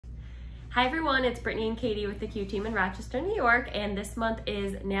Hi everyone, it's Brittany and Katie with the Q team in Rochester, New York, and this month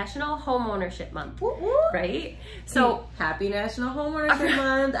is National Homeownership Month, right? So happy National Homeownership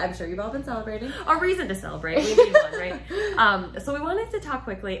Month. I'm sure you've all been celebrating. A reason to celebrate, we need one, right? So we wanted to talk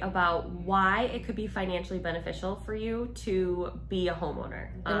quickly about why it could be financially beneficial for you to be a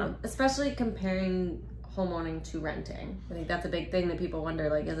homeowner. Especially comparing homeowning to renting. I think that's a big thing that people wonder,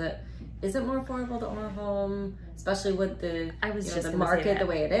 like, is it more affordable to own a home, especially with the the market the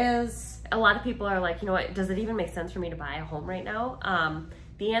way it is? A lot of people are like, you know what, does it even make sense for me to buy a home right now?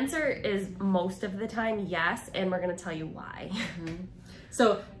 The answer is most of the time yes, and we're going to tell you why.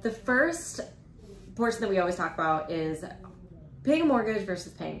 So the first portion that we always talk about is paying a mortgage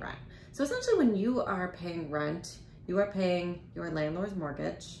versus paying rent. So essentially when you are paying rent, you are paying your landlord's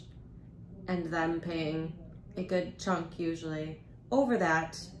mortgage and then paying a good chunk usually over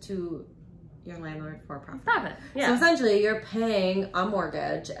that to your landlord for a profit. Yeah. So essentially you're paying a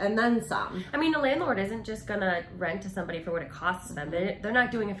mortgage and then some. I mean, a landlord isn't just gonna rent to somebody for what it costs them. They're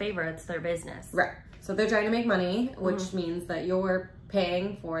not doing a favor, it's their business. Right. So they're trying to make money, which means that you're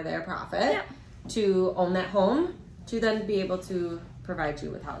paying for their profit to own that home, to then be able to provide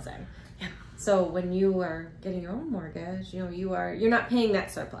you with housing. So when you are getting your own mortgage, you're not paying that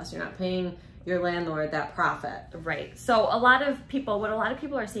surplus. You're not paying your landlord that profit. Right. So what a lot of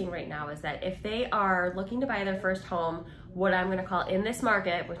people are seeing right now is that if they are looking to buy their first home, what I'm going to call in this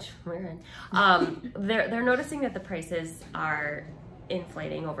market, which we're in, they're noticing that the prices are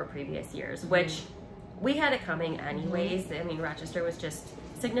inflating over previous years, which we had it coming anyways. I mean, Rochester was just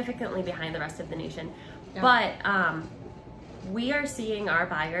significantly behind the rest of the nation. But we are seeing our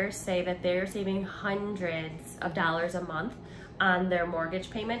buyers say that they're saving hundreds of dollars a month on their mortgage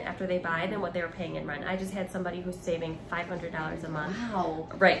payment after they buy than what they were paying in rent. I just had somebody who's saving $500 a month. Wow.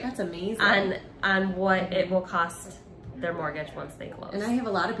 Right. That's amazing. On what it will cost their mortgage once they close. And I have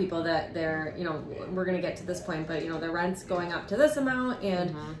a lot of people that they're, we're going to get to this point, but their rent's going up to this amount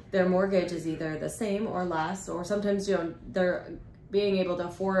and their mortgage is either the same or less, or sometimes, they're being able to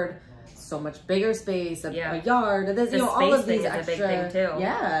afford so much bigger space, a yard, this, all of these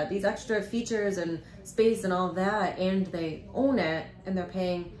extra, these extra features and space and all of that, and they own it and they're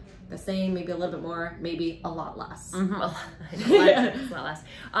paying the same, maybe a little bit more, maybe a lot less. A lot less.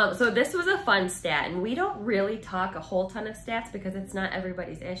 So this was a fun stat, and we don't really talk a whole ton of stats because it's not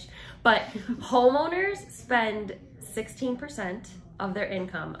everybody's ish, but homeowners spend 16% of their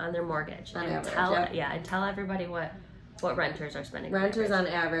income on their mortgage. And tell everybody what renters are spending. Renters on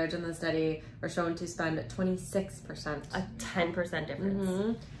average in the study are shown to spend 26%. A 10%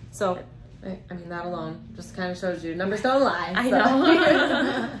 difference. So, I mean, that alone just kind of shows you numbers don't lie. I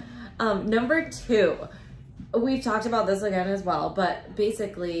know. Number two, we've talked about this again as well, but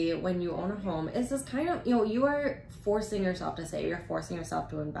basically when you own a home, it's this kind of, you are forcing yourself to save, you're forcing yourself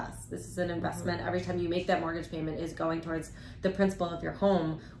to invest. This is an investment. Every time you make that mortgage payment is going towards the principal of your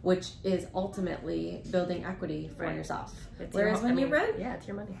home, which is ultimately building equity for yourself. Whereas when you rent, it's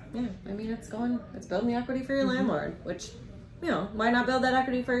your money. Yeah, I mean, it's building the equity for your landlord, which, why not build that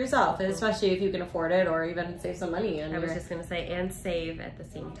equity for yourself, especially if you can afford it or even save some money. I was just going to say, and save at the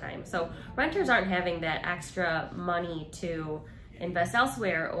same time. So renters aren't having that extra money to invest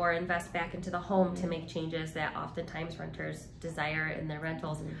elsewhere or invest back into the home to make changes that oftentimes renters desire in their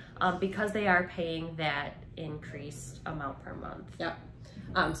rentals because they are paying that increased amount per month. Yep.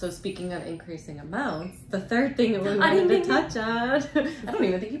 So speaking of increasing amounts, the third thing that we wanted to touch on, I don't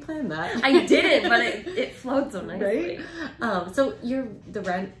even think you planned that. I didn't, but it flowed so nicely. Right? So the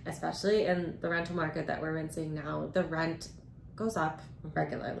rent, especially in the rental market that we're seeing now, the rent goes up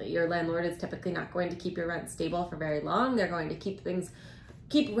regularly. Your landlord is typically not going to keep your rent stable for very long. They're going to keep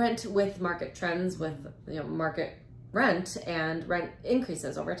rent with market trends, with market rent, and rent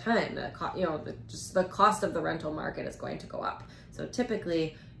increases over time. Just the cost of the rental market is going to go up. So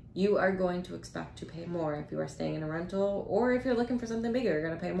typically you are going to expect to pay more if you are staying in a rental, or if you're looking for something bigger, you're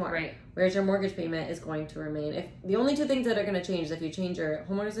going to pay more. Right. Whereas your mortgage payment is going to remain. If the only two things that are going to change is if you change your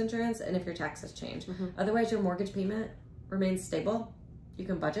homeowner's insurance and if your taxes change. Otherwise, your mortgage payment remains stable. You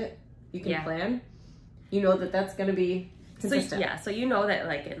can budget, you can plan. You know that that's going to be consistent. So you know that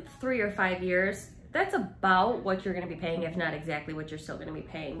like in 3 or 5 years, that's about what you're going to be paying, if not exactly what you're still going to be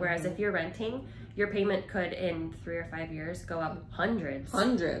paying. Whereas if you're renting, your payment could in 3 or 5 years go up hundreds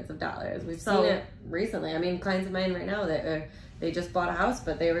of dollars. We've seen it recently. I mean, clients of mine right now that they just bought a house,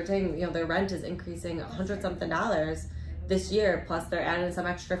 but they were saying their rent is increasing $100-something this year, plus they're adding some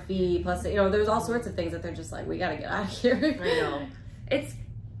extra fee, plus there's all sorts of things that they're just like, we got to get out of here. I know.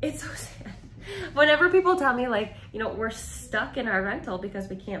 It's so sad. Whenever people tell me like, we're stuck in our rental because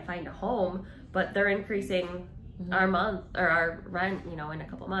we can't find a home, but they're increasing our month or our rent, you know, in a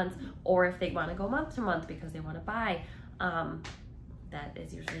couple months, or if they want to go month to month because they want to buy, that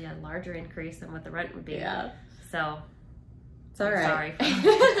is usually a larger increase than what the rent would be. Yeah. So it's all right. Sorry.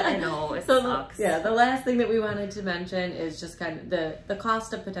 I know it sucks. Yeah. The last thing that we wanted to mention is just kind of the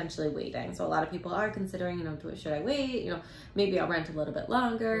cost of potentially waiting. So a lot of people are considering, you know, should I wait? You know, maybe I'll rent a little bit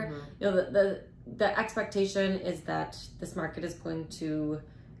longer. You know, the expectation is that this market is going to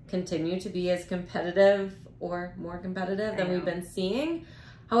continue to be as competitive or more competitive than we've been seeing.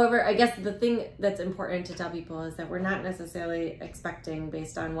 However, I guess the thing that's important to tell people is that we're not necessarily expecting,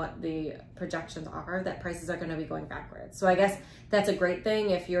 based on what the projections are, that prices are going to be going backwards. So I guess that's a great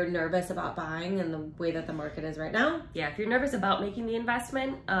thing if you're nervous about buying and the way that the market is right now. Yeah, if you're nervous about making the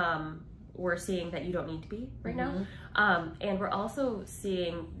investment, we're seeing that you don't need to be right now. And we're also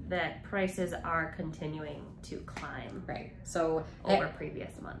seeing that prices are continuing to climb. Right. So over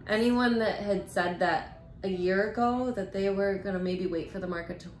previous months. Anyone that had said that a year ago that they were going to maybe wait for the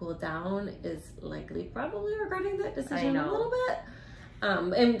market to cool down is likely probably regretting that decision a little bit.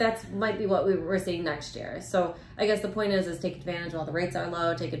 And that's might be what we're seeing next year. So I guess the point is take advantage while the rates are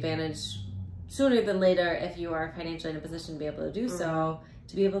low, take advantage sooner than later if you are financially in a position to be able to do so,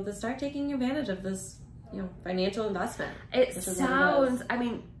 to be able to start taking advantage of this, you know, financial investment. It sounds, I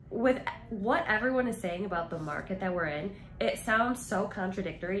mean, with what everyone is saying about the market that we're in, it sounds so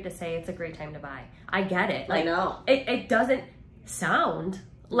contradictory to say it's a great time to buy. I get it. Like, I know. It doesn't sound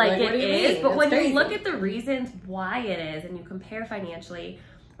like it is, but when you look at the reasons why it is and you compare financially,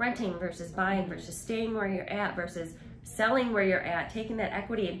 renting versus buying versus staying where you're at versus selling where you're at, taking that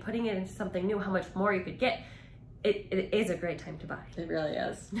equity and putting it into something new, how much more you could get, it is a great time to buy. It really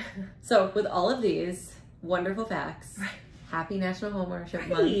is. So with all of these wonderful facts, happy National Homeownership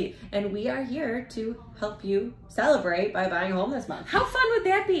Month. And we are here to help you celebrate by buying a home this month. How fun would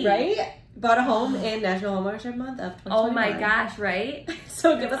that be? Right? Bought a home in National Homeownership Month of 2021. Oh my gosh, right?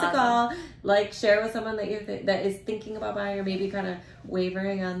 So give us a call, like, share with someone that that is thinking about buying or maybe kind of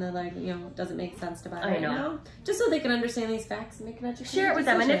wavering on the, like, you know, doesn't make sense to buy right now. Just so they can understand these facts and make an educated Share it with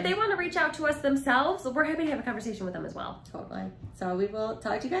them. decision. And if they want to reach out to us themselves, we're happy to have a conversation with them as well. Totally. So we will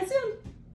talk to you guys soon.